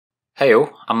Hey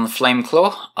all, I'm the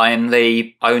Flameclaw. I'm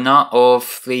the owner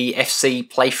of the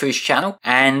FCPlaythroughs channel,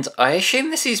 and I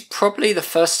assume this is probably the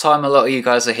first time a lot of you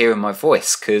guys are hearing my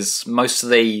voice, because most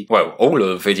of all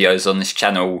of the videos on this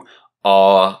channel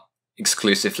are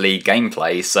exclusively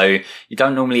gameplay, so you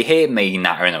don't normally hear me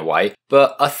nattering away.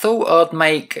 But I thought I'd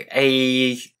make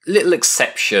a little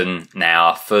exception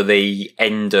now for the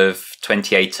end of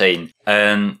 2018.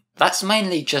 That's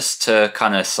mainly just to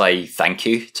kind of say thank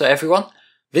you to everyone.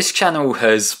 This channel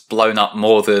has blown up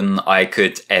more than I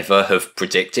could ever have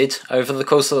predicted over the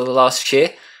course of the last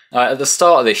year. At the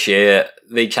start of this year,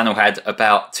 the channel had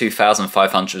about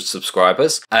 2,500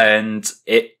 subscribers, and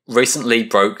it recently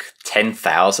broke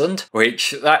 10,000,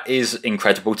 which that is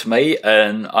incredible to me,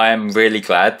 and I am really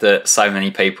glad that so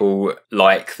many people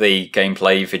like the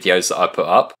gameplay videos that I put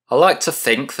up. I like to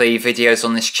think the videos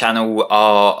on this channel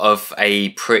are of a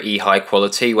pretty high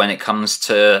quality when it comes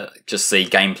to just the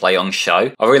gameplay on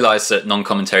show. I realise that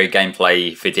non-commentary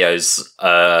gameplay videos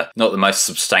are not the most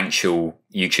substantial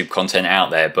YouTube content out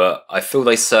there, but I feel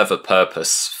they serve a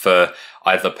purpose for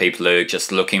either people who are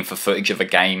just looking for footage of a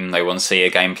game, they want to see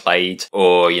a game played,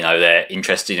 or, you know, they're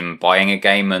interested in buying a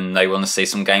game and they want to see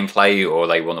some gameplay, or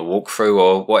they want to walk through,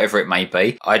 or whatever it may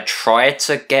be. I try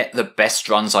to get the best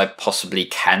runs I possibly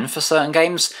can for certain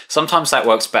games. Sometimes that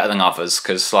works better than others,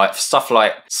 because like stuff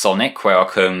like Sonic, where I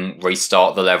can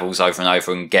restart the levels over and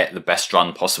over and get the best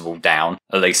run possible down,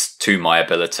 at least to my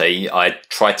ability, I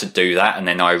try to do that, and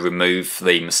then I remove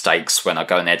the mistakes when I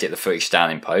go and edit the footage down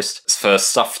in post. For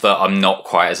stuff that I'm not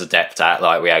quite as adept at,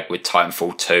 like we had with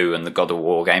Titanfall 2 and the God of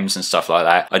War games and stuff like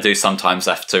that, I do sometimes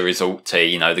have to resort to,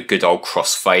 you know, the good old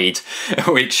crossfade,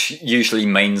 which usually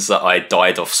means that I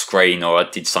died off screen or I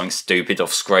did something stupid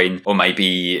off screen, or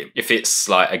maybe if it's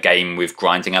like a game with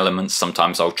grinding elements,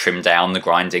 sometimes I'll trim down the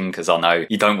grinding, because I know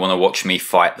you don't want to watch me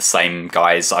fight the same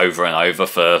guys over and over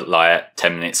for like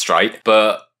 10 minutes straight.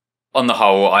 But on the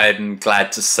whole, I'm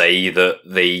glad to see that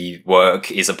the work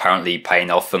is apparently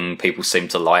paying off and people seem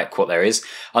to like what there is.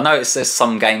 I notice there's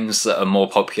some games that are more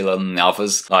popular than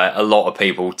others. Like, a lot of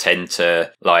people tend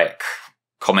to like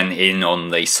comment in on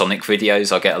the Sonic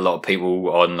videos. I get a lot of people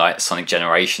on like Sonic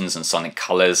Generations and Sonic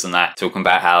Colors and that talking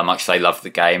about how much they love the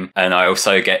game. And I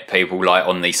also get people like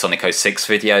on the Sonic 06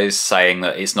 videos saying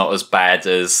that it's not as bad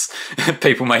as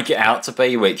people make it out to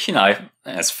be, which, you know,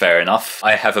 that's fair enough.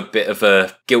 I have a bit of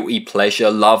a guilty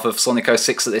pleasure love of Sonic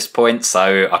 06 at this point,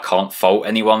 so I can't fault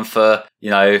anyone for,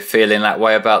 you know, feeling that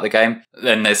way about the game.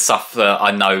 Then there's stuff that I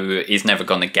know is never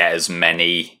going to get as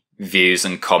many views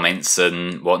and comments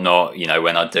and whatnot, you know,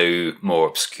 when I do more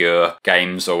obscure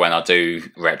games or when I do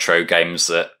retro games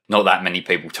that not that many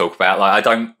people talk about. Like, I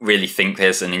don't really think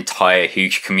there's an entire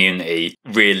huge community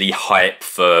really hype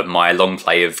for my long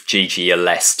play of GG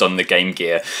Alest on the Game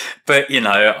Gear. But, you know,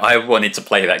 I wanted to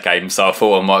play that game, so I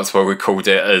thought I might as well record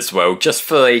it as well, just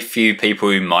for a few people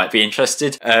who might be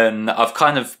interested. And I've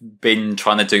kind of been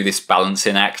trying to do this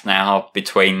balancing act now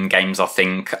between games I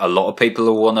think a lot of people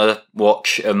will want to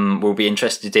watch and will be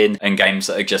interested in, and games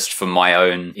that are just for my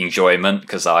own enjoyment,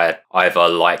 because I either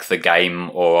like the game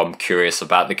or I'm curious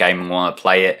about the game and want to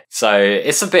play it. So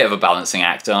it's a bit of a balancing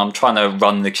act, and I'm trying to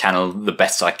run the channel the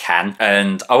best I can.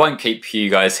 And I won't keep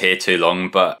you guys here too long,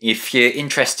 but if you're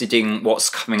interested in what's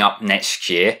coming up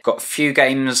next year, got a few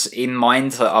games in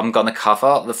mind that I'm going to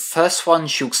cover. The first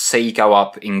ones you'll see go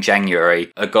up in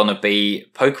January are going to be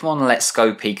Pokemon Let's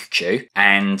Go Pikachu,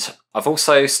 and I've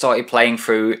also started playing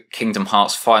through Kingdom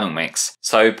Hearts Final Mix.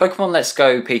 So Pokemon Let's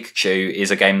Go Pikachu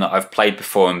is a game that I've played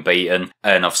before and beaten,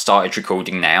 and I've started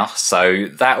recording now. So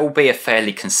that will be a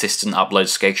fairly consistent upload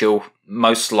schedule,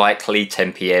 most likely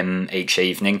 10 PM each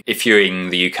evening. If you're in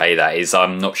the UK, that is.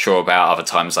 I'm not sure about other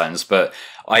time zones, but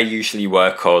I usually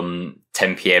work on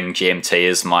 10 PM GMT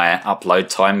as my upload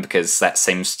time, because that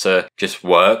seems to just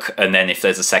work. And then if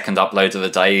there's a second upload of the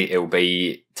day, it'll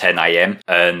be 10 AM,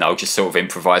 and I'll just sort of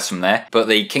improvise from there. But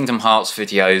the Kingdom Hearts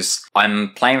videos,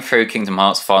 I'm playing through Kingdom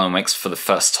Hearts Final Mix for the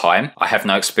first time. I have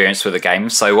no experience with the game,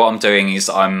 so what I'm doing is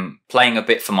I'm playing a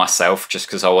bit for myself, just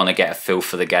because I want to get a feel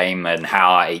for the game and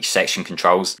how each section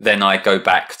controls. Then I go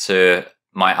back to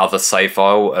my other save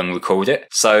file and record it.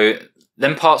 So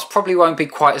them parts probably won't be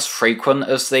quite as frequent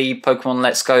as the Pokemon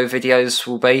Let's Go videos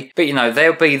will be. But, you know,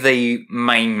 they'll be the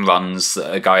main runs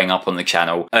that are going up on the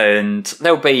channel. And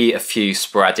there'll be a few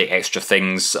sporadic extra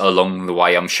things along the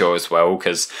way, I'm sure, as well.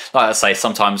 Because, like I say,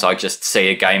 sometimes I just see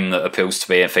a game that appeals to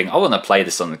me and think, I want to play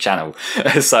this on the channel.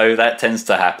 So that tends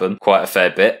to happen quite a fair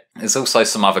bit. There's also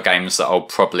some other games that I'll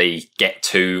probably get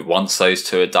to once those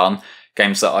two are done.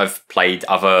 Games that I've played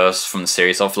others from the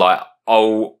series of, like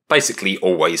I'll basically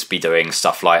always be doing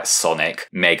stuff like Sonic,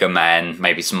 Mega Man,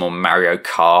 maybe some more Mario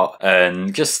Kart,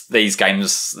 and just these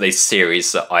games, these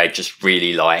series that I just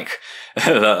really like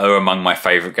that are among my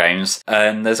favourite games.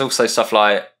 And there's also stuff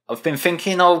like, I've been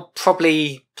thinking I'll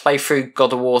probably play through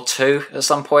God of War 2 at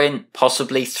some point,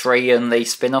 possibly 3 and the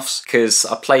spin-offs, because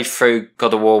I played through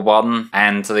God of War 1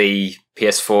 and the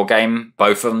PS4 game,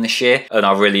 both of them this year, and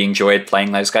I really enjoyed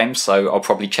playing those games, so I'll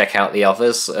probably check out the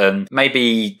others and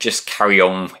maybe just carry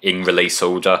on in release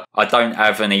order. I don't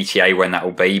have an ETA when that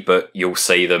will be, but you'll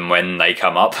see them when they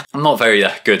come up. I'm not very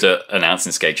good at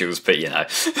announcing schedules, but you know.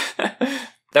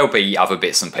 There'll be other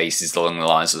bits and pieces along the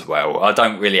lines as well. I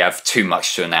don't really have too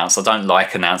much to announce. I don't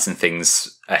like announcing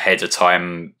things ahead of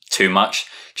time too much,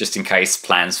 just in case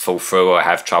plans fall through or I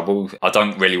have trouble. I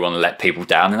don't really want to let people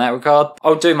down in that regard.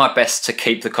 I'll do my best to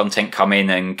keep the content coming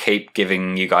and keep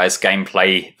giving you guys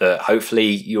gameplay that hopefully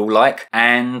you'll like.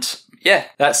 And yeah,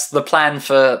 that's the plan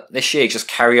for this year. Just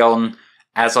carry on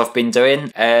as I've been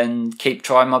doing and keep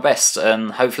trying my best.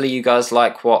 And hopefully you guys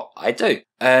like what I do.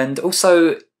 And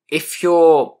also, if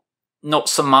you're not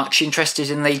so much interested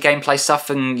in the gameplay stuff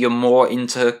and you're more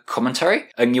into commentary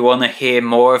and you want to hear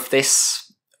more of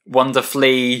this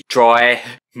wonderfully dry,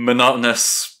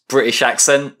 monotonous British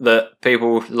accent that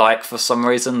people like for some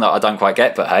reason that I don't quite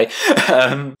get, but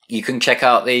hey, you can check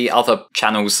out the other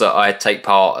channels that I take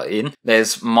part in.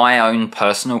 There's my own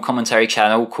personal commentary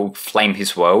channel called Flame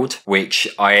His World, which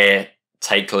I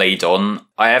take lead on.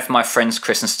 I have my friends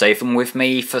Chris and Stephen with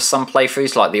me for some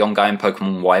playthroughs, like the ongoing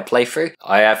Pokemon Y playthrough.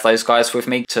 I have those guys with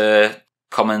me to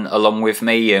comment along with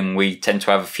me, and we tend to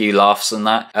have a few laughs and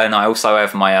that. And I also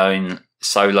have my own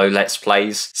solo Let's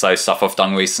Plays. So stuff I've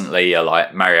done recently are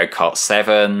like Mario Kart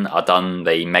 7, I've done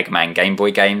the Mega Man Game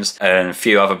Boy games, and a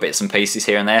few other bits and pieces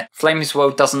here and there. Flame's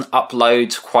World doesn't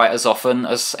upload quite as often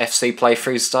as FC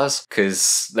Playthroughs does,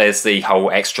 because there's the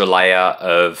whole extra layer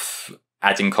of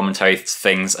adding commentary to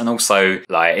things, and also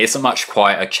like it's a much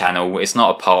quieter channel. It's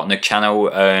not a partner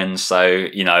channel, and so,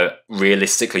 you know,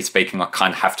 realistically speaking, I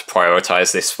kind of have to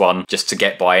prioritize this one just to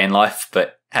get by in life.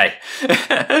 But hey,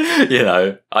 you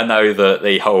know, I know that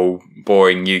the whole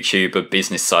boring YouTuber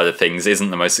business side of things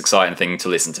isn't the most exciting thing to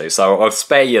listen to, so I'll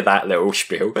spare you that little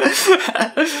spiel.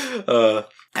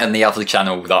 And the other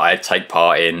channel that I take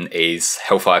part in is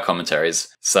Hellfire Commentaries.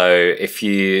 So if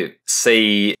you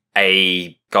see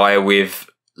a guy with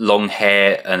long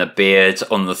hair and a beard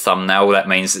on the thumbnail, that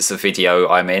means it's a video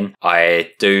I'm in.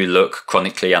 I do look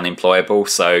chronically unemployable,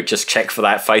 so just check for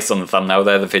that face on the thumbnail.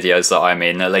 They're the videos that I'm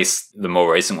in, at least the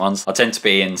more recent ones. I tend to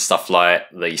be in stuff like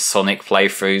the Sonic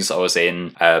playthroughs. I was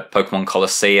in Pokemon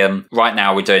Colosseum. Right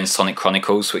now we're doing Sonic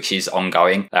Chronicles, which is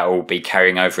ongoing. That will be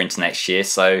carrying over into next year,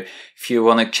 so if you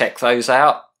want to check those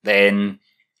out, then,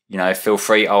 you know, feel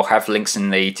free. I'll have links in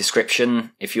the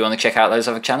description if you want to check out those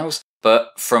other channels.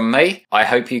 But from me, I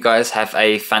hope you guys have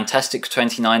a fantastic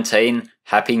 2019.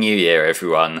 Happy New Year,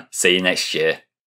 everyone. See you next year.